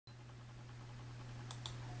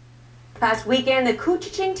Past weekend, the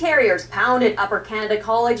Couchiching Terriers pounded Upper Canada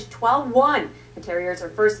College 12-1. The Terriers are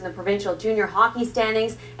first in the provincial junior hockey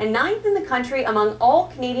standings and 9th in the country among all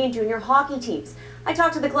Canadian junior hockey teams. I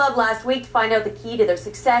talked to the club last week to find out the key to their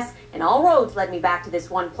success, and all roads led me back to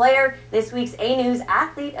this one player, this week's A News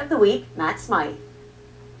Athlete of the Week, Matt Smythe.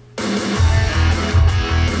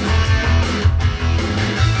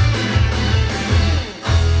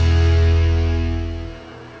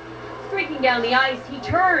 Streaking down the ice, he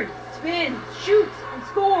turns, spins, shoots, and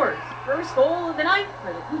scores. First goal of the night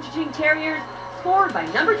for the Couchiching Terriers, scored by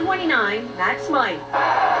number 29, Matt Smythe.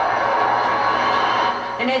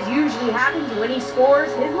 And as usually happens when he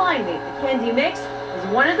scores, his line mate, Mackenzie Mix, is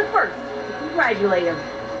one of the first to congratulate him.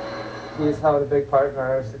 He's held a big part in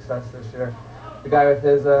our success this year. The guy with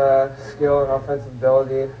his skill and offensive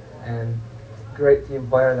ability, and great team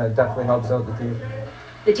player that definitely helps out the team.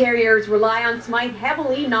 The Terriers rely on Smythe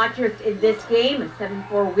heavily, not just in this game, a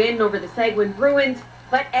 7-4 win over the Seguin Bruins,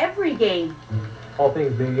 but every game. All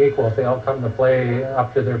things being equal, if they all come to play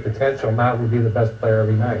up to their potential, Matt would be the best player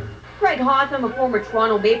every night. Greg Hotham, a former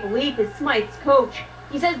Toronto Maple Leaf, is Smythe's coach.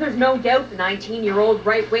 He says there's no doubt the 19-year-old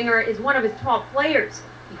right winger is one of his top players.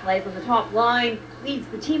 He plays on the top line, leads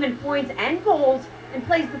the team in points and goals, and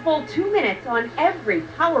plays the full 2 minutes on every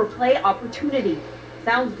power play opportunity.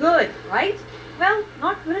 Sounds good, right? Well,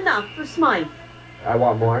 not good enough for Smythe. I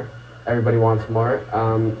want more. Everybody wants more.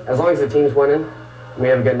 As long as the team's winning, we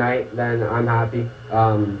have a good night, then I'm happy.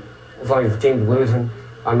 As long as the team's losing,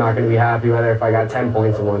 I'm not going to be happy whether if I got 10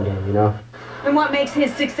 points in one game, you know? And what makes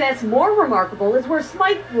his success more remarkable is where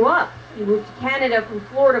Smythe grew up. He moved to Canada from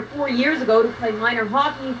Florida 4 years ago to play minor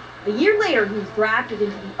hockey. A year later, he was drafted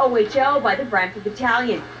into the OHL by the Brantford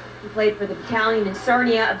Battalion. He played for the battalion in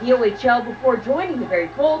Sarnia of the OHL before joining the Barrie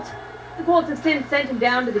Colts. The Colts have since sent him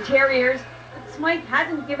down to the Terriers, but Smythe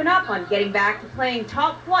hasn't given up on getting back to playing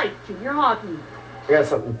top-flight junior hockey. I got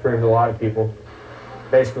something to prove to a lot of people.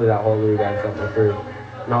 Basically, that whole league has something to prove.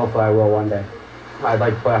 And hopefully I will one day. I'd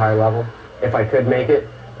like to play a higher level. If I could make it,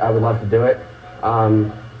 I would love to do it.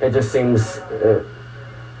 It just seems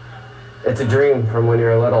it's a dream from when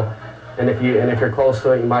you're little. And if you're close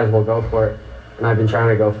to it, you might as well go for it. And I've been trying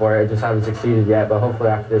to go for it. I just haven't succeeded yet, but hopefully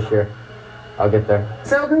after this year, I'll get there.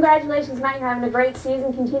 So congratulations, Matt. You're having a great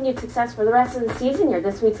season. Continued success for the rest of the season. You're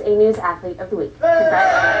this week's A News Athlete of the Week.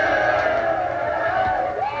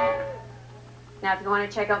 Now, if you want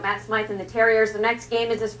to check out Matt Smythe and the Terriers, the next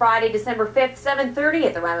game is this Friday, December 5th, 7:30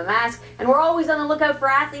 at the Ramamask. And we're always on the lookout for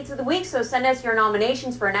Athletes of the Week, so send us your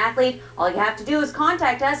nominations for an athlete. All you have to do is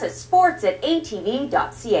contact us at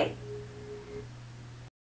sports@atv.ca.